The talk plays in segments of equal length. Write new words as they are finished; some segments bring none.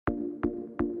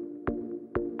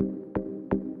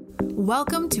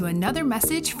Welcome to another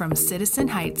message from Citizen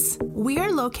Heights. We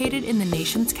are located in the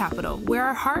nation's capital, where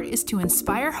our heart is to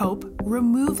inspire hope,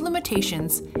 remove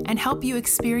limitations, and help you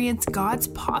experience God's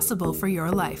possible for your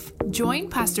life.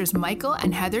 Join Pastors Michael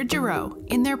and Heather Giroux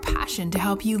in their passion to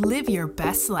help you live your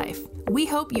best life. We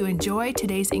hope you enjoy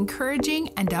today's encouraging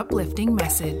and uplifting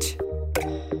message.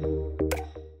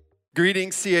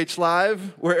 Greetings, CH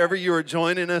Live, wherever you are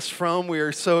joining us from. We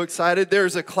are so excited.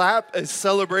 There's a clap, a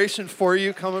celebration for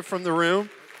you coming from the room.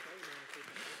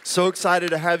 So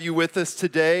excited to have you with us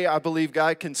today. I believe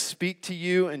God can speak to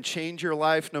you and change your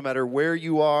life no matter where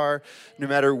you are, no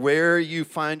matter where you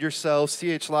find yourself.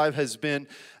 CH Live has been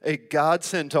a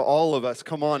godsend to all of us.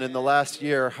 Come on, in the last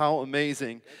year, how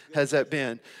amazing has that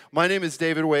been? My name is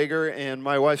David Wager, and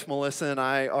my wife Melissa and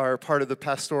I are part of the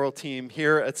pastoral team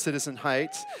here at Citizen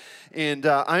Heights. And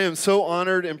I am so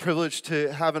honored and privileged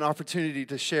to have an opportunity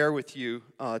to share with you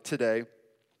today.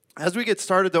 As we get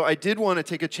started, though, I did want to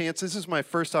take a chance. This is my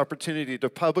first opportunity to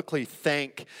publicly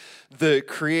thank the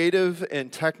creative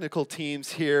and technical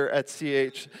teams here at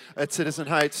Citizen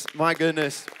Heights. My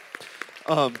goodness.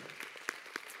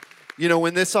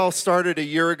 When this all started a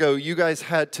year ago, you guys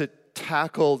had to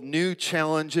tackle new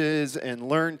challenges and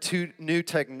learn new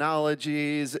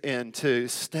technologies and to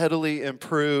steadily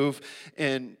improve,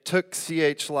 and took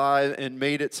CH Live and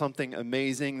made it something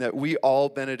amazing that we all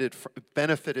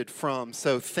benefited from.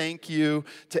 So thank you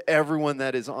to everyone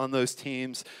that is on those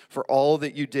teams for all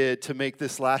that you did to make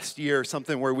this last year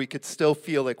something where we could still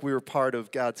feel like we were part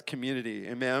of God's community.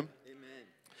 Amen?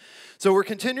 So we're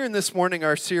continuing this morning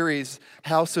our series,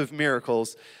 House of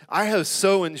Miracles. I have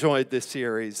so enjoyed this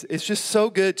series. It's just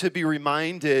so good to be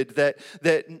reminded that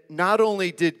not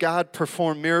only did God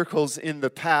perform miracles in the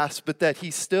past, but that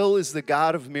He still is the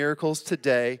God of miracles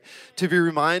today, to be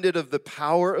reminded of the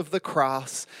power of the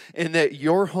cross, and that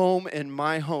your home and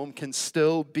my home can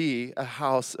still be a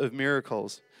house of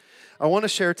miracles. I want to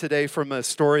share today from a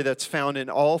story that's found in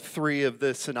all three of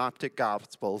the synoptic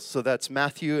gospels. So that's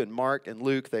Matthew and Mark and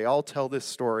Luke. They all tell this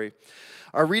story.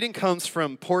 Our reading comes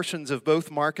from portions of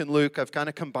both Mark and Luke. I've kind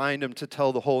of combined them to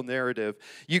tell the whole narrative.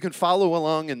 You can follow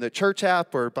along in the church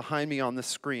app or behind me on the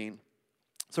screen.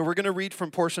 So we're going to read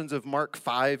from portions of Mark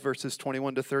 5, verses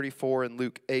 21 to 34, and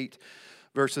Luke 8,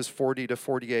 verses 40 to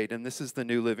 48. And this is the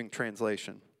New Living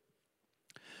Translation.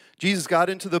 Jesus got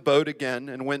into the boat again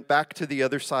and went back to the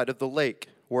other side of the lake,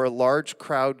 where a large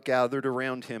crowd gathered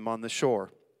around him on the shore.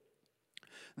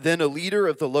 Then a leader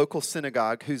of the local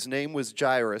synagogue, whose name was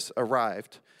Jairus,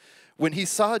 arrived. When he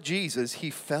saw Jesus,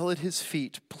 he fell at his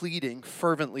feet, pleading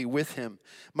fervently with him.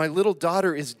 "My little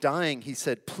daughter is dying," he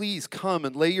said. "Please come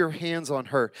and lay your hands on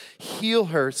her. Heal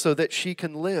her so that she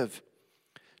can live."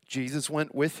 Jesus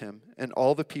went with him, and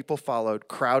all the people followed,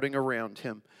 crowding around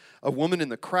him. A woman in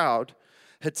the crowd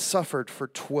had suffered for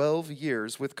 12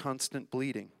 years with constant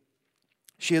bleeding.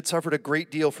 She had suffered a great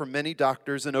deal from many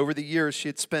doctors, and over the years she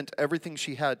had spent everything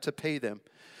she had to pay them.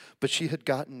 But she had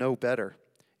gotten no better.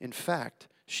 In fact,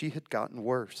 she had gotten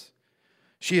worse.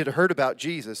 She had heard about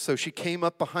Jesus, so she came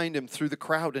up behind him through the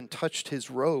crowd and touched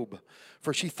his robe.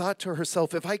 For she thought to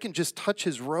herself, "If I can just touch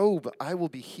his robe, I will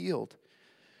be healed."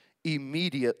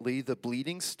 Immediately the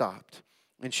bleeding stopped,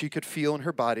 and she could feel in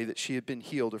her body that she had been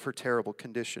healed of her terrible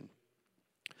condition.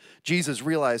 Jesus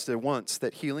realized at once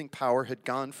that healing power had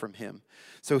gone from him.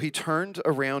 So he turned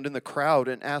around in the crowd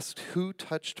and asked, "Who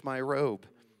touched my robe?"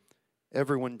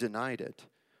 Everyone denied it,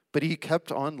 but he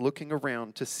kept on looking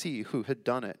around to see who had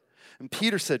done it. And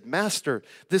Peter said, "Master,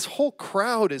 this whole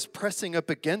crowd is pressing up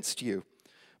against you."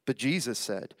 But Jesus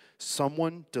said,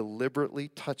 "Someone deliberately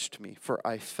touched me, for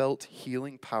I felt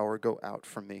healing power go out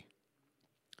from me."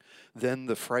 Then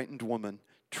the frightened woman,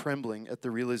 trembling at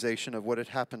the realization of what had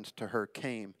happened to her,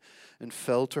 came and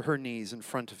fell to her knees in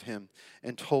front of him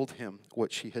and told him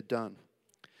what she had done.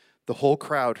 The whole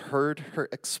crowd heard her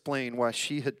explain why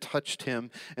she had touched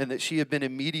him and that she had been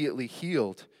immediately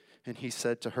healed. And he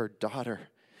said to her, "Daughter,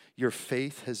 your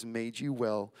faith has made you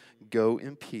well. Go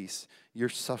in peace. Your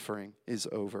suffering is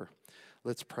over."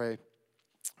 Let's pray.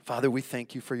 Father, we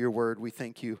thank you for your word. We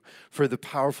thank you for the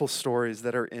powerful stories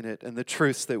that are in it and the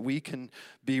truths that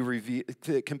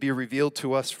can be revealed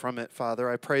to us from it, Father.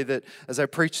 I pray that as I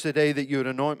preach today that you would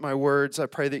anoint my words. I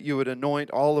pray that you would anoint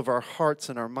all of our hearts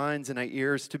and our minds and our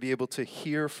ears to be able to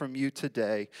hear from you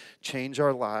today. Change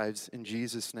our lives in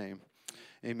Jesus' name.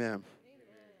 Amen.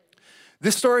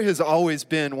 This story has always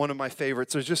been one of my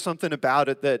favorites. There's just something about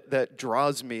it that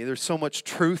draws me. There's so much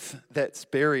truth that's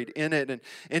buried in it,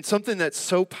 and something that's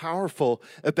so powerful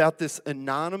about this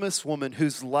anonymous woman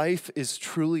whose life is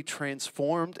truly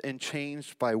transformed and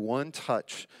changed by one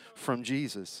touch from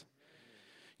Jesus.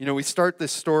 You know, we start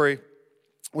this story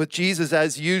with Jesus,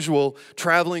 as usual,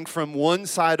 traveling from one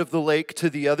side of the lake to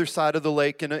the other side of the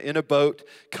lake in a boat,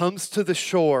 comes to the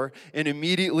shore, and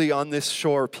immediately on this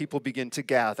shore, people begin to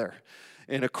gather,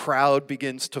 and a crowd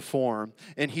begins to form,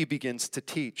 and he begins to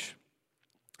teach.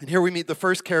 And here we meet the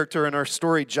first character in our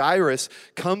story. Jairus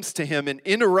comes to him and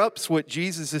interrupts what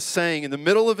Jesus is saying. In the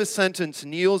middle of his sentence,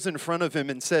 kneels in front of him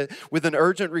and said, with an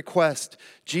urgent request,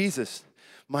 "Jesus,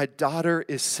 my daughter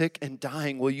is sick and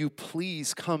dying. Will you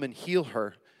please come and heal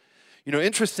her?" You know,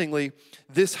 interestingly,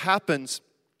 this happens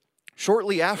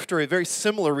shortly after a very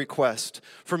similar request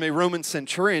from a Roman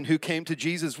centurion who came to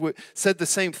Jesus, said the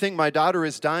same thing, "My daughter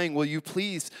is dying. Will you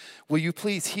please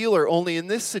heal her?" Only in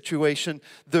this situation,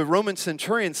 the Roman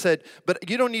centurion said, "But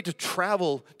you don't need to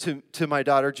travel to my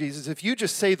daughter, Jesus. If you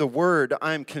just say the word,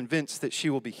 I'm convinced that she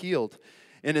will be healed."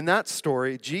 And in that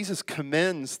story, Jesus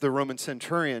commends the Roman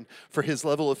centurion for his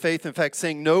level of faith. In fact,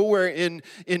 saying nowhere in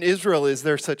Israel is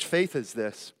there such faith as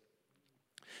this.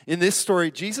 In this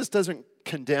story, Jesus doesn't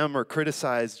condemn or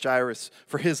criticize Jairus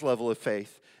for his level of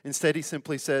faith. Instead, he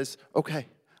simply says, "Okay,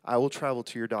 I will travel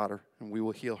to your daughter and we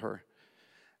will heal her."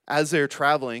 As they're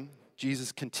traveling,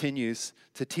 Jesus continues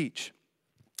to teach.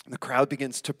 The crowd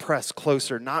begins to press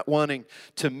closer, not wanting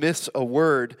to miss a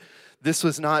word. This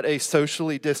was not a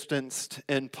socially distanced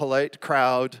and polite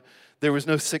crowd. There was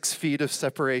no 6 feet of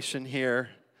separation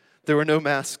here. There were no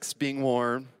masks being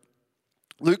worn.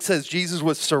 Luke says Jesus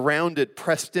was surrounded,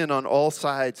 pressed in on all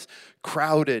sides,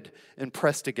 crowded and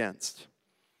pressed against.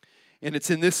 And it's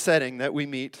in this setting that we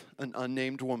meet an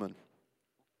unnamed woman.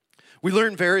 We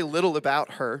learn very little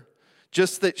about her,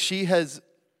 just that she has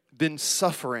been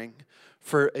suffering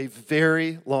for a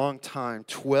very long time,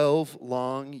 12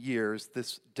 long years,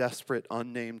 this desperate,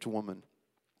 unnamed woman.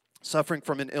 Suffering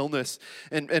from an illness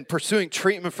and pursuing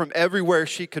treatment from everywhere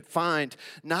she could find.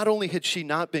 Not only had she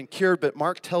not been cured, but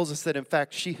Mark tells us that, in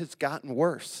fact, she has gotten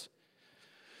worse.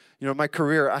 You know, in my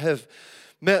career, I have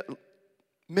met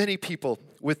many people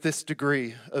with this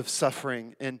degree of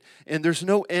suffering, and there's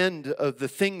no end of the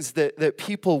things that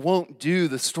people won't do,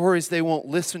 the stories they won't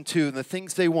listen to, and the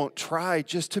things they won't try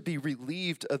just to be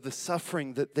relieved of the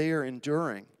suffering that they are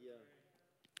enduring.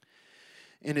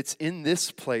 And it's in this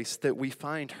place that we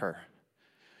find her.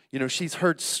 You know, she's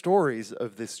heard stories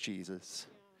of this Jesus.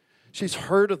 She's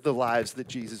heard of the lives that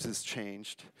Jesus has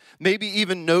changed. Maybe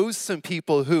even knows some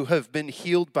people who have been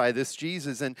healed by this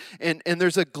Jesus. And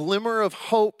there's a glimmer of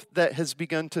hope that has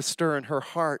begun to stir in her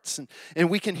hearts. And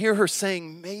we can hear her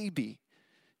saying, maybe,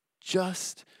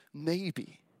 just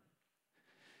maybe.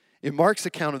 In Mark's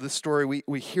account of the story,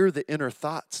 we hear the inner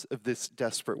thoughts of this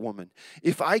desperate woman.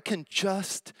 If I can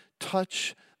just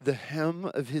touch the hem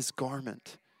of his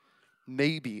garment,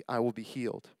 maybe I will be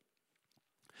healed.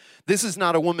 This is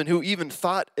not a woman who even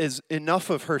thought as enough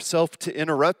of herself to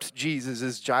interrupt Jesus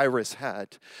as Jairus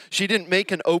had. She didn't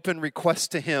make an open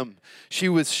request to him. She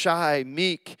was shy,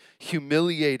 meek,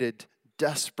 humiliated,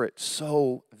 desperate,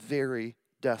 so very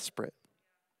desperate.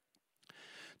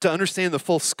 To understand the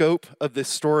full scope of this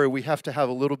story, we have to have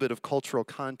a little bit of cultural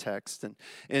context.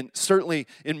 And certainly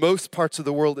in most parts of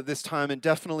the world at this time, and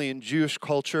definitely in Jewish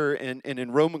culture and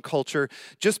in Roman culture,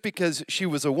 just because she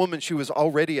was a woman, she was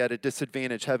already at a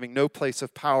disadvantage, having no place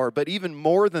of power. But even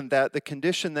more than that, the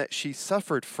condition that she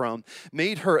suffered from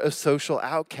made her a social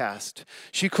outcast.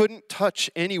 She couldn't touch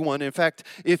anyone. In fact,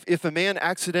 if a man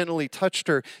accidentally touched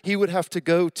her, he would have to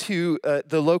go to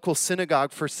the local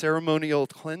synagogue for ceremonial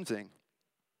cleansing.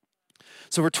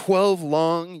 So for 12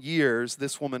 long years,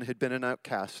 this woman had been an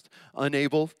outcast,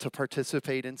 unable to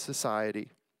participate in society.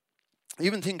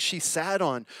 Even things she sat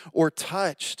on or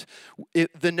touched,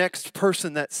 the next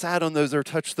person that sat on those or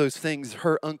touched those things,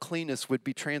 her uncleanness would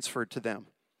be transferred to them.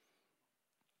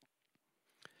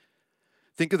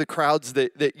 Think of the crowds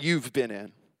that you've been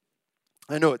in.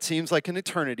 I know it seems like an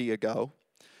eternity ago,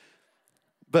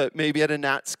 but maybe at a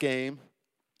Nats game,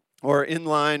 or in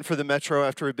line for the Metro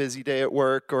after a busy day at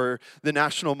work, or the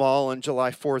National Mall on July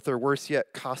 4th, or worse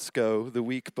yet, Costco the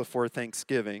week before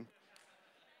Thanksgiving.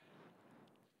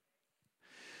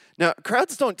 Now,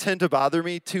 crowds don't tend to bother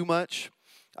me too much.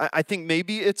 I think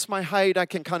maybe it's my height. I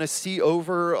can kind of see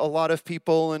over a lot of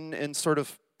people and sort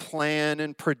of plan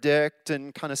and predict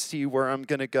and kind of see where I'm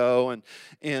going to go.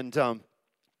 And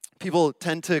people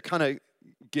tend to kind of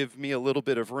give me a little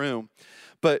bit of room.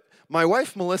 But my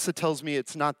wife, Melissa, tells me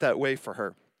it's not that way for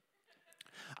her.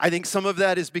 I think some of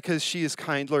that is because she is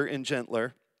kinder and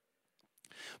gentler.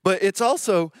 But it's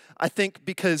also, I think,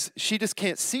 because she just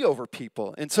can't see over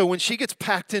people. And so when she gets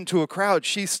packed into a crowd,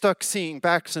 she's stuck seeing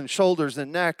backs and shoulders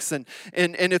and necks. And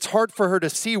it's hard for her to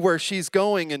see where she's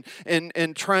going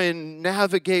and try and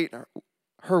navigate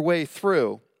her way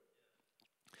through.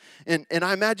 And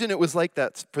I imagine it was like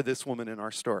that for this woman in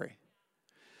our story.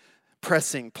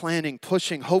 Pressing, planning,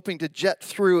 pushing, hoping to jet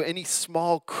through any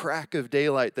small crack of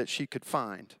daylight that she could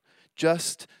find,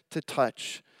 just to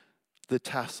touch the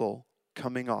tassel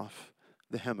coming off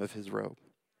the hem of his robe.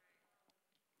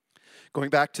 Going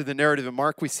back to the narrative in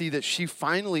Mark, we see that she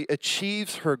finally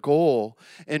achieves her goal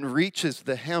and reaches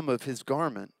the hem of his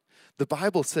garment. The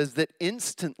Bible says that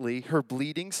instantly her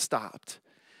bleeding stopped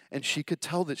and she could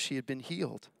tell that she had been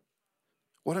healed.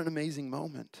 What an amazing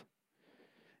moment.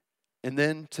 And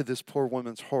then, to this poor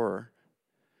woman's horror,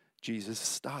 Jesus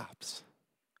stops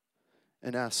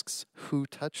and asks, "Who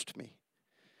touched me?"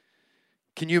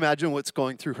 Can you imagine what's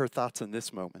going through her thoughts in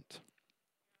this moment?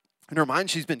 In her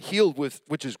mind, she's been healed,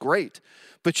 which is great,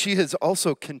 but she has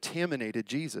also contaminated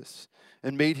Jesus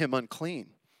and made him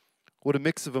unclean. What a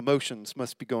mix of emotions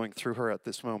must be going through her at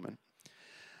this moment.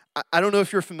 I don't know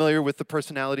if you're familiar with the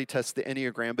personality test, the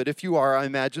Enneagram, but if you are, I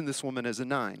imagine this woman as a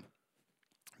 9.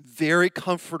 Very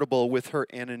comfortable with her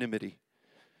anonymity.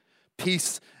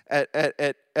 Peace at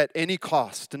any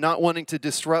cost, not wanting to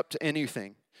disrupt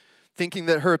anything. Thinking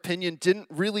that her opinion didn't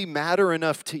really matter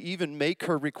enough to even make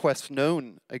her request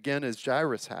known, again, as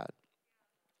Jairus had.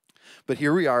 But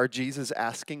here we are, Jesus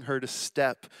asking her to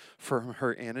step from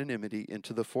her anonymity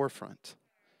into the forefront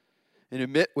and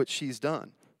admit what she's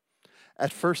done.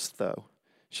 At first, though,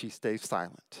 she stays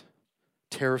silent,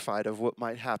 terrified of what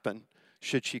might happen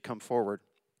should she come forward.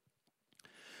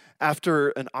 After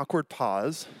an awkward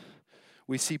pause,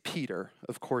 we see Peter.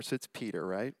 Of course, it's Peter,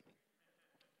 right?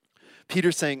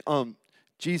 Peter saying,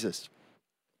 Jesus,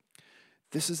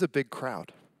 this is a big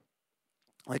crowd.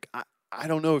 Like, I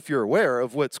don't know if you're aware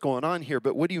of what's going on here,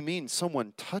 but what do you mean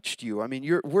someone touched you? I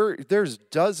mean, there's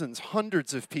dozens,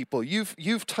 hundreds of people.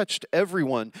 You've touched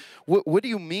everyone. What do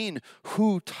you mean,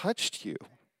 who touched you?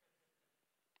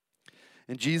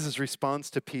 And Jesus responds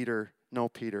to Peter, no,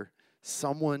 Peter,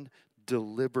 someone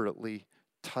deliberately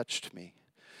touched me.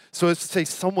 So as to say,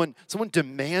 someone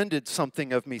demanded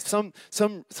something of me.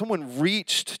 Someone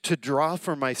reached to draw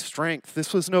for my strength.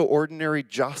 This was no ordinary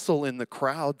jostle in the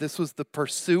crowd. This was the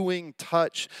pursuing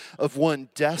touch of one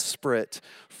desperate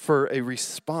for a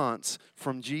response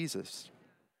from Jesus.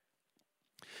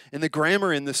 And the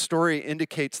grammar in the story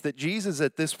indicates that Jesus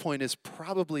at this point is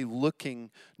probably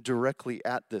looking directly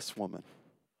at this woman.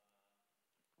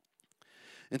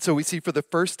 And so we see for the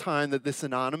first time that this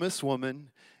anonymous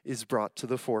woman is brought to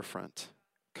the forefront,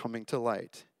 coming to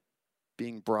light,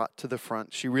 being brought to the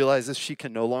front. She realizes she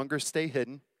can no longer stay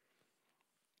hidden.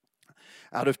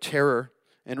 Out of terror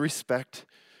and respect,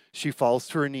 she falls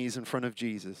to her knees in front of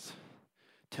Jesus,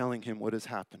 telling him what has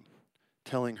happened,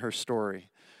 telling her story,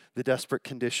 the desperate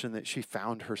condition that she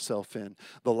found herself in,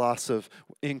 the loss of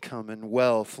income and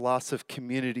wealth, loss of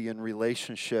community and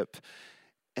relationship,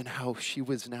 and how she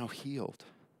was now healed.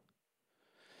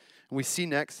 And we see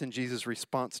next in Jesus'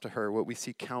 response to her what we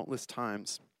see countless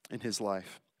times in his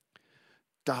life.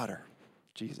 Daughter,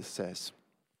 Jesus says,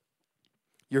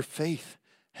 your faith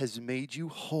has made you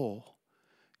whole.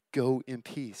 Go in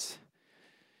peace.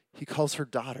 He calls her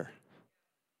daughter.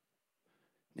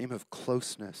 Name of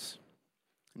closeness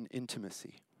and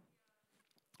intimacy.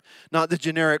 Not the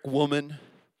generic woman,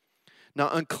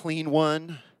 not unclean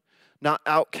one, not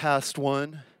outcast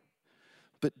one,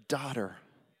 but daughter.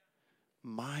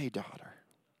 My daughter.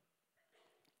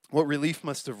 What relief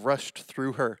must have rushed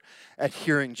through her at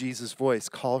hearing Jesus' voice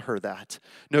call her that.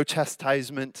 No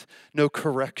chastisement, no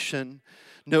correction,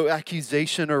 no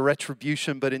accusation or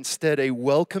retribution, but instead a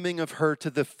welcoming of her to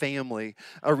the family,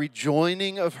 a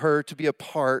rejoining of her to be a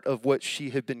part of what she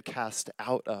had been cast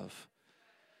out of.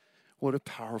 What a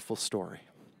powerful story.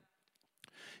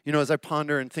 You know, as I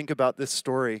ponder and think about this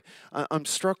story, I'm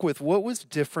struck with what was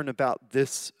different about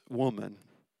this woman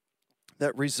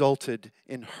that resulted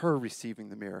in her receiving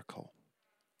the miracle.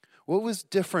 What was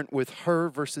different with her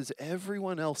versus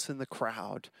everyone else in the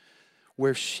crowd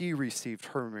where she received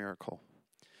her miracle?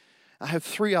 I have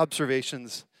 3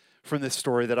 observations from this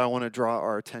story that I want to draw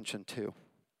our attention to.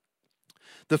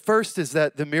 The first is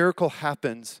that the miracle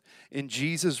happens in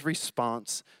Jesus'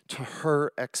 response to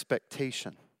her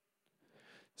expectation.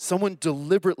 Someone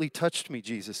deliberately touched me,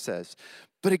 Jesus says.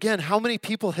 But again, how many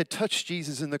people had touched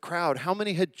Jesus in the crowd? How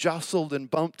many had jostled and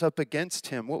bumped up against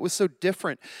him? What was so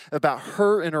different about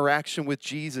her interaction with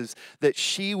Jesus that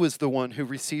she was the one who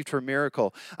received her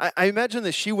miracle? I imagine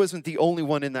that she wasn't the only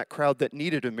one in that crowd that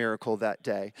needed a miracle that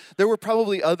day. There were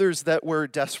probably others that were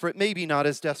desperate, maybe not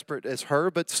as desperate as her,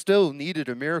 but still needed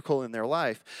a miracle in their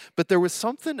life. But there was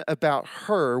something about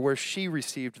her where she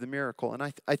received the miracle. And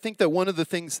I think that one of the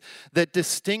things that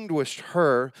distinguished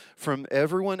her from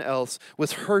everyone else was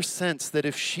was her sense that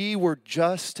if she were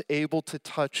just able to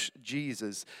touch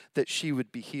Jesus, that she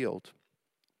would be healed.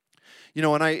 You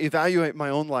know, when I evaluate my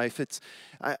own life,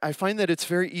 I find that it's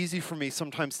very easy for me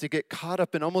sometimes to get caught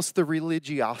up in almost the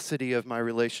religiosity of my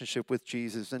relationship with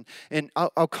Jesus. And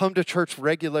I'll come to church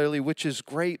regularly, which is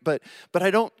great, but I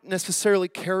don't necessarily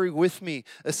carry with me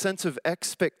a sense of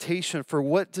expectation for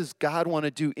what does God want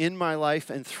to do in my life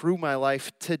and through my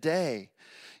life today.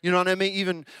 You know, and I may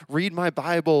even read my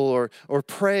Bible or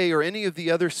pray or any of the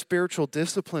other spiritual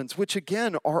disciplines, which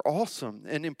again are awesome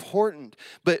and important.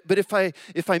 But if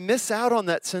I miss out on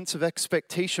that sense of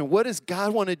expectation, what does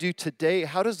God want to do today?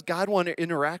 How does God want to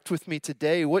interact with me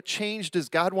today? What change does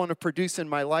God want to produce in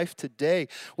my life today?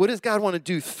 What does God want to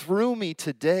do through me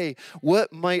today?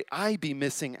 What might I be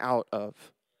missing out of?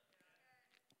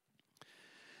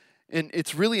 And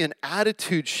it's really an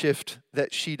attitude shift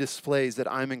that she displays that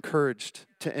I'm encouraged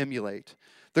to emulate.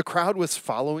 The crowd was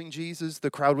following Jesus. The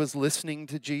crowd was listening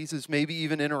to Jesus, maybe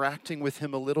even interacting with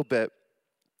him a little bit.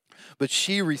 But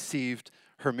she received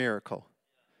her miracle.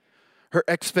 Her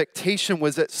expectation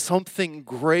was that something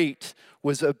great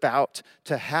was about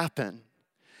to happen.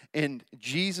 And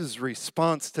Jesus'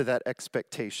 response to that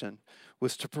expectation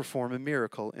was to perform a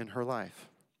miracle in her life.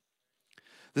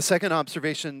 The second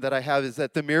observation that I have is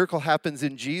that the miracle happens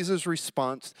in Jesus'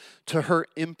 response to her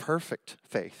imperfect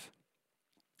faith.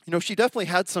 You know, she definitely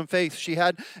had some faith. She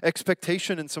had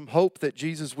expectation and some hope that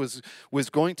Jesus was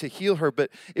going to heal her, but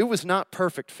it was not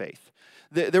perfect faith.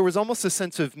 There was almost a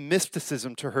sense of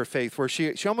mysticism to her faith where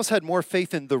she almost had more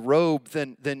faith in the robe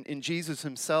than in Jesus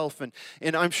himself.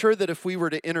 And I'm sure that if we were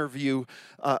to interview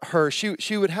her,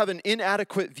 she would have an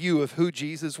inadequate view of who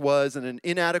Jesus was and an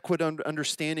inadequate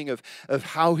understanding of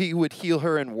how he would heal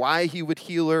her and why he would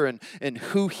heal her and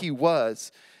who he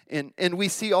was. And we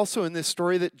see also in this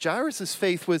story that Jairus'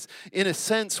 faith was, in a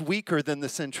sense, weaker than the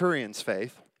centurion's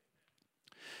faith.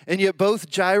 And yet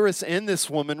both Jairus and this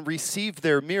woman received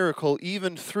their miracle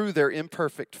even through their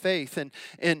imperfect faith.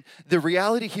 And the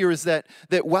reality here is that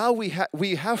while we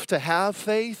have to have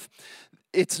faith,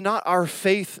 it's not our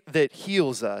faith that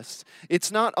heals us.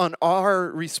 It's not on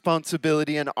our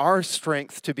responsibility and our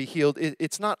strength to be healed.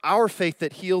 It's not our faith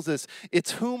that heals us.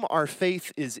 It's whom our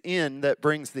faith is in that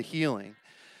brings the healing.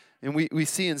 And we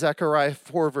see in Zechariah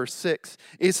 4, verse 6,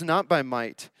 it's not by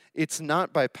might, it's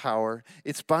not by power,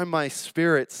 it's by my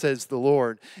Spirit, says the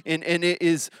Lord. And it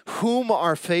is whom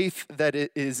our faith that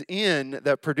it is in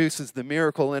that produces the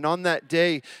miracle. And on that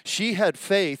day, she had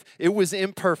faith. It was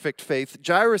imperfect faith.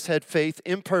 Jairus had faith,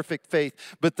 imperfect faith.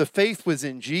 But the faith was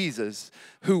in Jesus,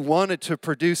 who wanted to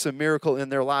produce a miracle in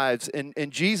their lives.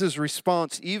 And Jesus'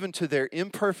 response, even to their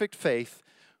imperfect faith,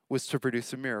 was to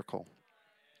produce a miracle.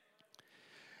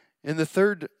 And the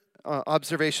third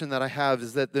observation that I have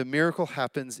is that the miracle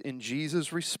happens in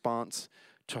Jesus' response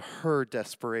to her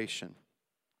desperation.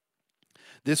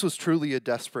 This was truly a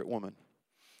desperate woman.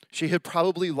 She had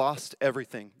probably lost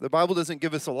everything. The Bible doesn't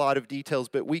give us a lot of details,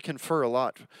 but we can infer a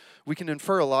lot. We can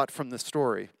infer a lot from the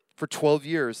story. For 12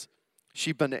 years,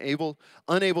 she'd been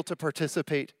unable to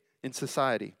participate in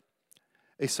society,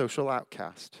 a social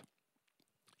outcast.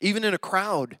 Even in a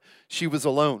crowd, she was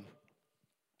alone.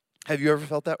 Have you ever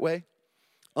felt that way?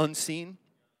 Unseen,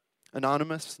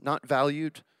 anonymous, not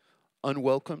valued,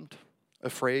 unwelcomed,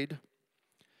 afraid.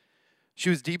 She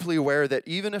was deeply aware that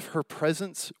even if her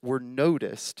presence were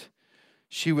noticed,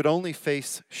 she would only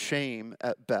face shame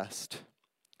at best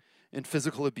and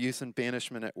physical abuse and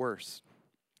banishment at worst.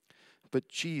 But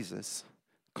Jesus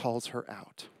calls her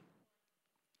out.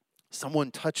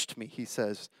 Someone touched me, he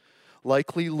says,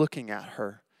 likely looking at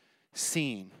her,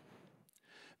 seen,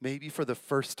 maybe for the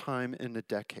first time in a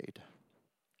decade.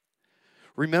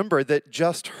 Remember that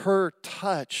just her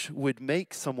touch would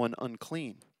make someone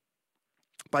unclean.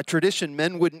 By tradition,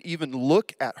 men wouldn't even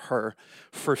look at her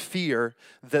for fear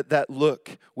that that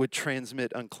look would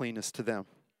transmit uncleanness to them.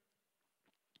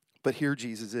 But here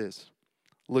Jesus is,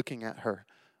 looking at her,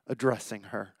 addressing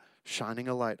her, shining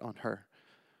a light on her,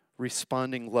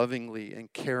 responding lovingly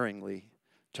and caringly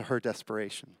to her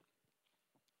desperation.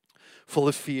 Full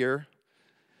of fear,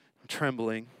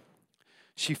 trembling,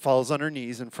 she falls on her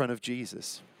knees in front of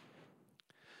Jesus.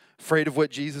 Afraid of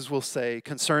what Jesus will say,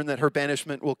 concerned that her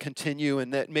banishment will continue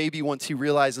and that maybe once he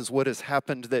realizes what has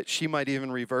happened, that she might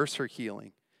even reverse her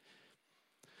healing.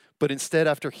 But instead,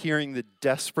 after hearing the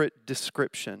desperate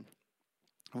description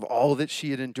of all that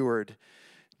she had endured,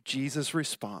 Jesus'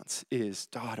 response is,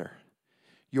 "Daughter,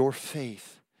 your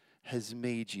faith has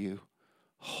made you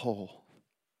whole."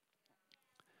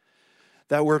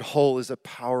 That word whole is a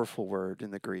powerful word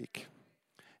in the Greek.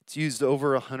 It's used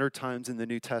over 100 times in the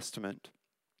New Testament.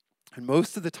 And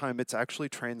most of the time, it's actually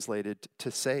translated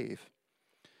to save.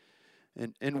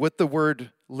 And what the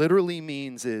word literally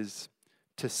means is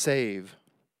to save,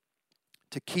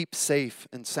 to keep safe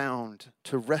and sound,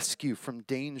 to rescue from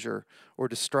danger or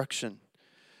destruction,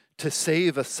 to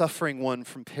save a suffering one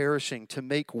from perishing, to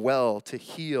make well, to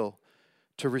heal,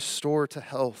 to restore to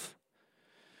health,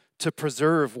 to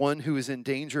preserve one who is in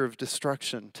danger of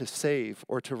destruction, to save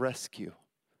or to rescue.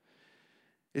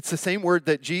 It's the same word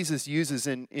that Jesus uses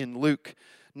in Luke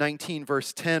 19,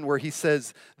 verse 10, where he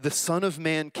says, the Son of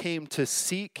Man came to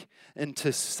seek and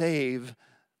to save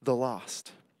the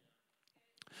lost.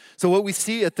 So what we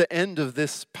see at the end of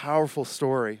this powerful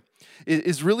story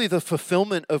is really the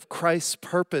fulfillment of Christ's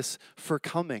purpose for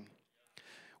coming.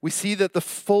 We see that the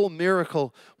full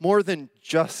miracle, more than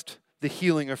just the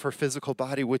healing of her physical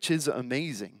body, which is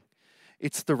amazing,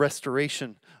 it's the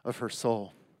restoration of her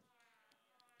soul.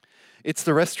 It's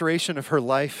the restoration of her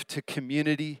life to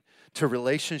community, to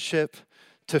relationship,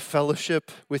 to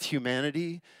fellowship with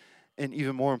humanity, and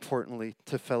even more importantly,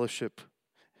 to fellowship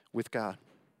with God.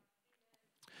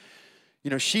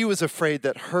 You know, she was afraid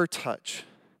that her touch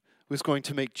was going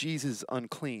to make Jesus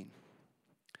unclean.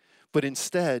 But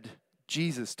instead,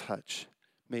 Jesus' touch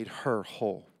made her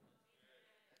whole.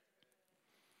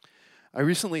 I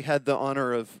recently had the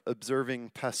honor of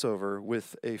observing Passover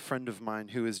with a friend of mine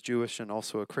who is Jewish and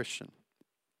also a Christian.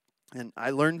 And I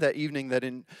learned that evening that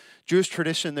in Jewish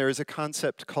tradition there is a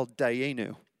concept called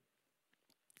dayenu.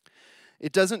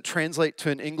 It doesn't translate to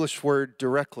an English word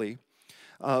directly,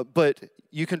 but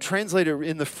you can translate it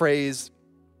in the phrase,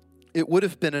 it would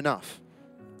have been enough.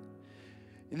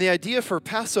 And the idea for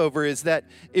Passover is that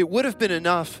it would have been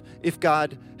enough if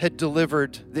God had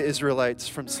delivered the Israelites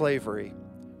from slavery,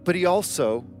 but he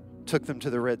also took them to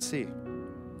the Red Sea.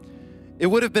 It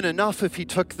would have been enough if he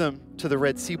took them to the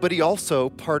Red Sea, but he also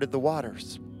parted the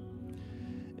waters.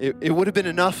 It would have been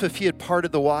enough if he had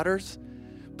parted the waters,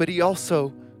 but he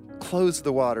also closed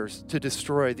the waters to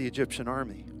destroy the Egyptian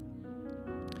army.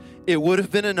 It would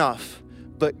have been enough,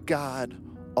 but God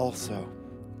also.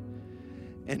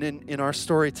 And in our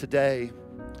story today,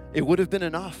 it would have been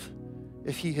enough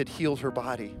if he had healed her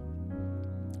body,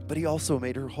 but he also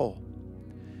made her whole.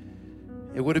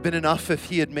 It would have been enough if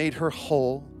he had made her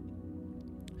whole,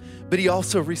 but he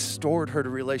also restored her to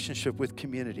relationship with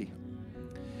community.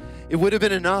 It would have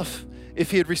been enough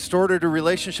if he had restored her to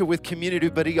relationship with community,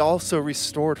 but he also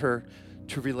restored her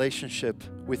to relationship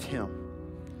with him.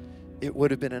 It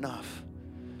would have been enough,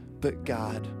 but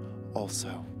God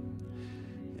also.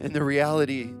 And the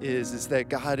reality is that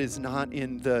God is not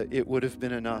in the it would have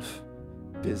been enough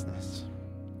business.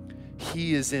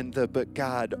 He is in the but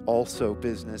God also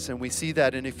business. And we see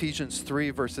that in Ephesians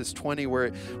 3 verses 20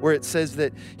 where it says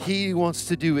that he wants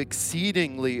to do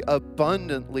exceedingly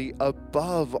abundantly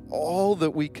above all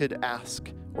that we could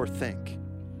ask or think.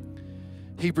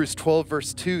 Hebrews 12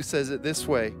 verse 2 says it this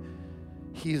way,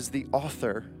 he is the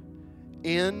author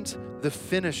and the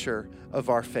finisher of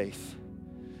our faith.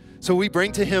 So we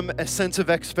bring to him a sense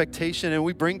of expectation, and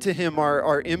we bring to him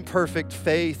our imperfect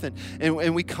faith,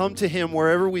 and we come to him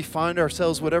wherever we find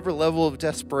ourselves, whatever level of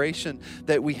desperation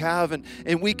that we have, and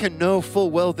we can know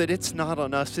full well that it's not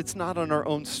on us, it's not on our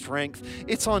own strength,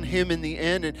 it's on him in the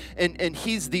end, and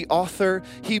he's the author,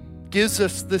 he gives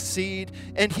us the seed,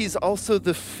 and he's also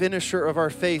the finisher of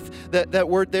our faith. That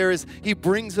word there is, he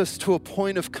brings us to a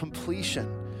point of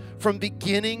completion. From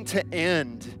beginning to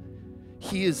end,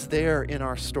 he is there in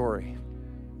our story.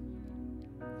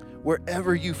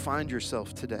 Wherever you find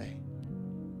yourself today,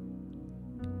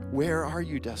 where are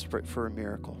you desperate for a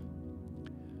miracle?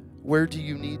 Where do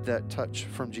you need that touch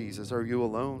from Jesus? Are you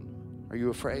alone? Are you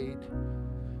afraid?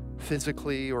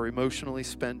 Physically or emotionally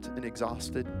spent and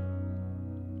exhausted?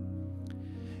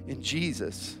 In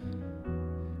Jesus,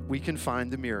 we can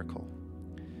find the miracle.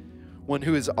 One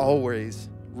who is always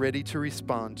ready to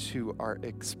respond to our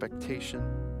expectation,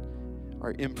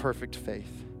 our imperfect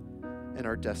faith, and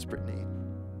our desperate need.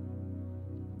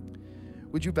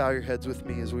 Would you bow your heads with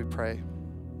me as we pray?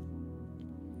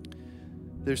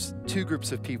 There's two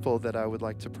groups of people that I would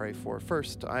like to pray for.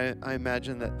 First, I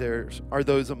imagine that there are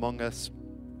those among us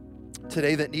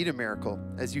today that need a miracle.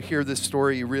 As you hear this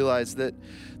story, you realize that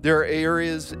there are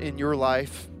areas in your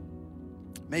life,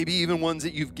 maybe even ones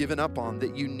that you've given up on,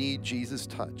 that you need Jesus'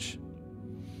 touch.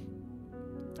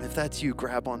 If that's you,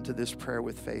 grab onto this prayer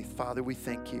with faith. Father, we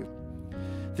thank you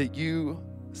that you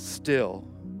still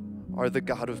are the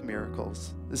God of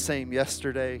miracles, the same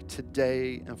yesterday,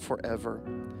 today, and forever.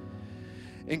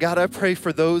 And God, I pray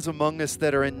for those among us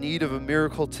that are in need of a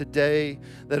miracle today,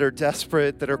 that are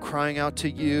desperate, that are crying out to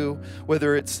you,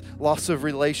 whether it's loss of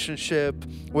relationship,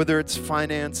 whether it's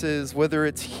finances, whether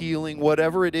it's healing,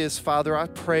 whatever it is, Father, I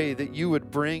pray that you would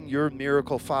bring your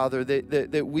miracle, Father,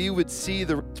 that we would see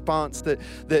the response that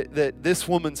this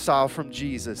woman saw from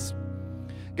Jesus.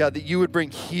 God, that you would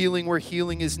bring healing where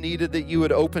healing is needed, that you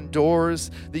would open doors,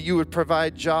 that you would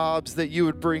provide jobs, that you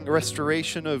would bring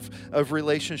restoration of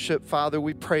relationship. Father,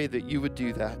 we pray that you would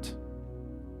do that.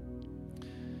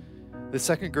 The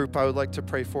second group I would like to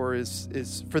pray for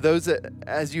is for those that,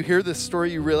 as you hear this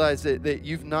story, you realize that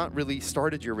you've not really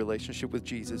started your relationship with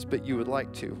Jesus, but you would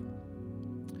like to.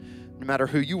 No matter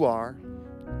who you are,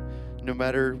 no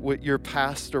matter what your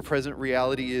past or present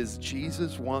reality is,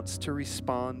 Jesus wants to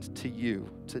respond to you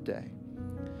today.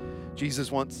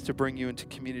 Jesus wants to bring you into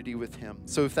community with him.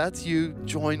 So if that's you,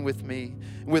 join with me,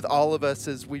 with all of us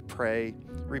as we pray.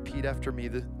 Repeat after me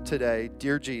today.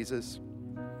 Dear Jesus,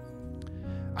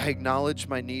 I acknowledge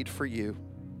my need for you.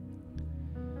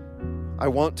 I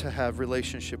want to have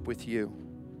relationship with you.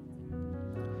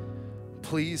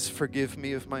 Please forgive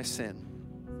me of my sin.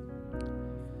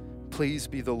 Please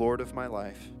be the Lord of my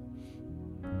life.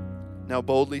 Now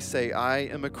boldly say, I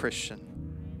am a Christian.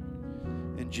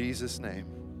 In Jesus' name,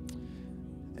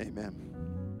 amen.